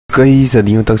कई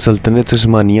सदियों तक सल्तनत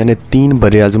उस्मानिया ने 3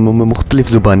 बरे-आज़मों में मुख्तलिफ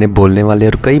ज़ुबानें बोलने वाले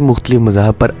और कई मुख्तलिफ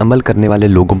मज़ाहब पर अमल करने वाले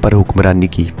लोगों पर हुक्मरानी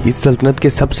की। इस सल्तनत के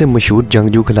सबसे मशहूर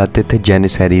जंगजू कहलाते थे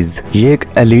जैनिसरीज। ये एक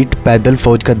एलीट पैदल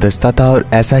फौज का दस्ता था और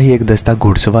ऐसा ही एक दस्ता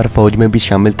घुड़सवार फौज में भी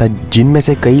शामिल था, जिनमें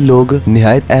से कई लोग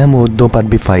निहायत अहम ओहदों पर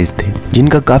भी फाइज थे,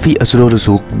 जिनका काफी असर और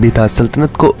रसूख भी था।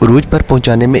 सल्तनत को उरूज पर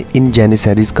पहुंचाने में इन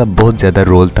जैनिसरीज का बहुत ज्यादा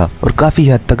रोल था और काफी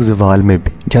हद तक ज़वाल में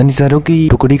भी। जानिसारों की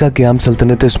टुकड़ी का क़याम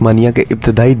सल्तनत उस्मानिया के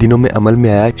इब्तदाई दिनों में अमल में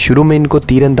आया। शुरू में इनको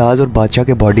तीरंदाज और बादशाह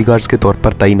के बॉडीगार्ड्स के तौर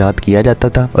पर तैनात किया जाता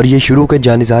था और ये शुरू के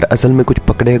जानिसार असल में कुछ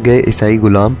पकड़े गए ईसाई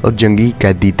गुलाम और जंगी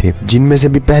कैदी थे, जिनमें से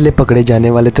भी पहले पकड़े जाने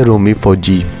वाले थे रोमी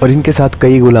फौजी, और इनके साथ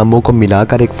कई गुलामों को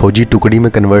मिलाकर एक फौजी टुकड़ी में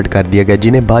कन्वर्ट कर दिया गया,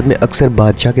 जिन्हें बाद में अक्सर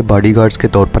बादशाह के बॉडीगार्ड्स के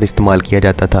तौर पर इस्तेमाल किया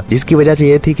जाता था। जिसकी वजह से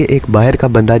यह थी कि एक बाहर का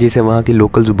बंदा जिसे वहाँ की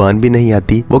लोकल जुबान भी नहीं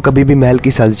आती, वो कभी भी महल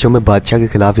की साजिशों में बादशाह के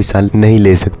खिलाफ हिस्सा नहीं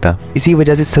ले सकता। इसी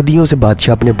वजह से सदियों से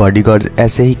बादशाह अपने बॉडीगार्ड्स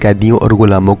ऐसे ही कैदियों और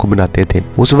गुलामों को बनाते थे।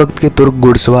 उस वक्त के तुर्क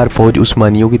घुड़सवार फौज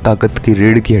उस्मानियों की ताकत की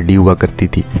रीढ़ की हड्डी हुआ करती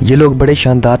थी। ये लोग बड़े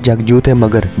शानदार जंगजू थे,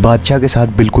 मगर बादशाह के साथ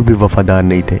बिल्कुल भी वफादार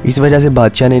नहीं थे। इस वजह से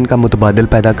बादशाह ने इनका मुतबादल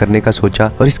पैदा करने का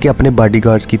सोचा और इसके अपने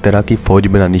बॉडीगार्ड्स की तरह की फौज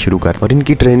बनानी शुरू कर और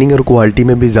इनकी ट्रेनिंग और क्वालिटी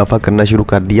में भी इजाफा करना शुरू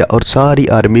कर दिया और सारी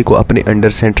आर्मी को अपने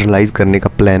अंडर सेंट्रलाइज करने का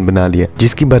प्लान बना लिया,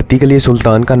 जिसकी भर्ती के लिए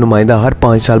सुल्तान का नुमाइंदा हर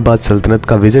 5 साल बाद सल्तनत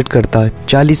का विजिट करता।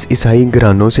 40 ईसाई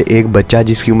घरानों से एक बच्चा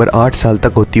जिसकी उम्र 8 साल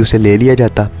तक होती उसे ले लिया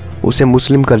जाता, उसे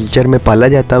मुस्लिम कल्चर में पाला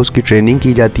जाता, उसकी ट्रेनिंग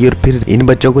की जाती और फिर इन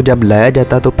बच्चों को जब लाया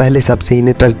जाता तो पहले सबसे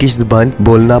इन्हें टर्किश ज़ुबान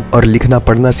बोलना और लिखना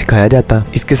पढ़ना सिखाया जाता।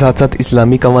 इसके साथ साथ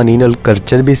इस्लामी कवानीन और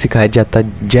कल्चर भी सिखाया जाता।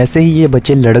 जैसे ही ये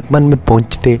बच्चे लड़कपन में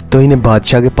पहुंचते तो इन्हें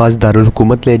बादशाह के पास दारुल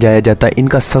हुकूमत ले जाया जाता।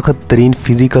 इनका सख्त तरीन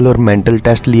फिजिकल और मेंटल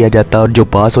टेस्ट लिया जाता और जो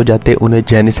पास हो जाते उन्हें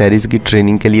जैनिसरीज की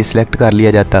ट्रेनिंग के लिए सिलेक्ट कर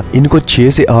लिया जाता। इनको 6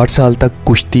 से 8 साल तक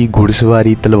कुश्ती,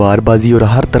 घुड़सवारी, तलवारबाजी और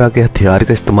हर तरह के हथियार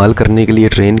का इस्तेमाल करने के लिए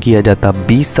ट्रेन किया जाता।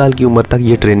 20 साल की उम्र तक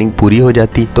ये ट्रेनिंग पूरी हो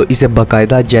जाती तो इसे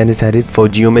बाकायदा जैनिसारी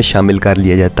फौजियों में शामिल कर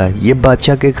लिया जाता है। ये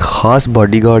बादशाह के खास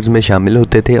बॉडीगार्ड्स में शामिल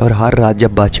होते थे और हर रात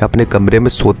जब बादशाह अपने कमरे में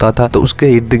सोता था तो उसके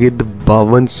इर्द गिर्द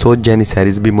 5200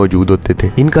 जैनिसारीज भी मौजूद होते थे।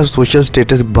 इनका सोशल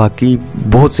स्टेटस बाकी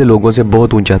बहुत से लोगों से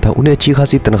बहुत ऊंचा था। उन्हें अच्छी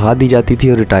खासी तनख्वाह दी जाती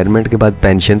थी और रिटायरमेंट के बाद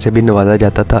पेंशन से भी नवाजा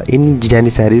जाता था। इन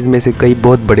जैनिसारीज में से कई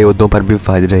बहुत बड़े ओहदों पर भी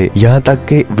फायज रहे, यहाँ तक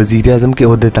के वजीर आजम के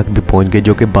ओहदे तक भी पहुंच गए,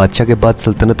 जो कि बादशाह के बाद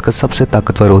सल्तनत का सबसे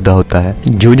ताकतवर ओहदा होता है।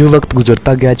 जो वक्त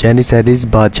गुजरता गया जैनिसरीज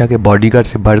बादशाह के बॉडीगार्ड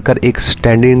से बढ़कर एक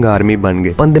स्टैंडिंग आर्मी बन गए।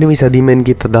 15वीं सदी में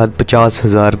इनकी तादाद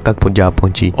 50,000 तक जा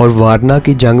पहुंची और वारना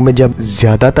की जंग में जब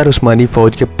ज्यादातर उस्मानी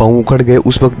फौज के पांव उखड़ गए,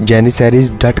 उस वक्त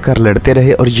जैनिसरीज डट कर लड़ते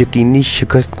रहे और यकीनी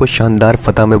शिकस्त को शानदार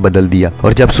फतह में बदल दिया।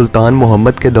 और जब सुल्तान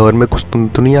मोहम्मद के दौर में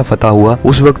कुस्तुनतुनिया फतह हुआ,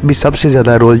 उस वक्त भी सबसे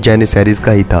ज्यादा रोल जैनिसरीज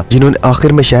का ही था, जिन्होंने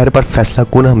आखिर में शहर पर फैसला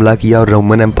कुन हमला किया और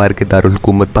रोमन एम्पायर के दारुल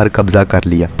हुकूमत पर कब्जा कर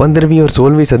लिया। 15वीं और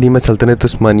 16वीं सदी में सल्तनत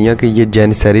उस्मानिया के ये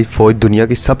जैनिसरी फौज दुनिया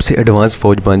की सबसे एडवांस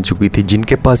फौज बन चुकी थी,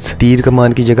 जिनके पास तीर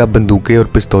कमान की जगह बंदूकें और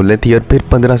पिस्तौलें थी। और फिर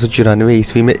 1594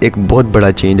 ईस्वी में एक बहुत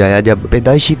बड़ा चेंज आया, जब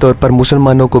पैदाइशी तौर पर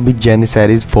मुसलमानों को भी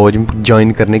जैनिसरीज फौज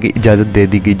ज्वाइन करने की इजाजत दे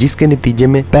दी गई, जिसके नतीजे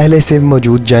में पहले से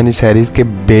मौजूद जैनिसरीज के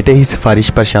बेटे ही सिफारिश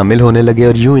पर शामिल होने लगे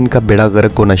और यूं इनका बेड़ा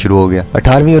गर्क होना शुरू हो गया।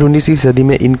 18वीं और 19वीं सदी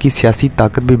में इनकी सियासी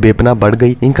ताकत भी बेपनाह बढ़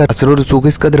गई। इनका असर और रसूख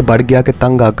इस कदर बढ़ गया कि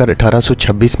तंग आकर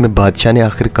 1826 में बादशाह ने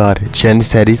आखिरकार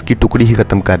जैनिसरीज की टुकड़ी ही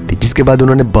खत्म कर दी, जिसके बाद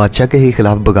उन्होंने बादशाह के ही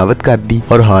खिलाफ बगावत कर दी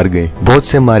और हार गए। बहुत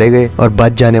से मारे गए और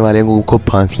बच जाने वाले को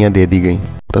फांसियां दे दी गई।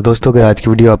 तो दोस्तों, अगर आज की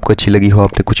वीडियो आपको अच्छी लगी हो,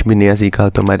 आपने कुछ भी नया सीखा हो,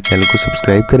 तो हमारे चैनल को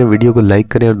सब्सक्राइब करें, वीडियो को लाइक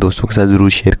करें और दोस्तों के साथ जरूर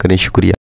शेयर करें। शुक्रिया।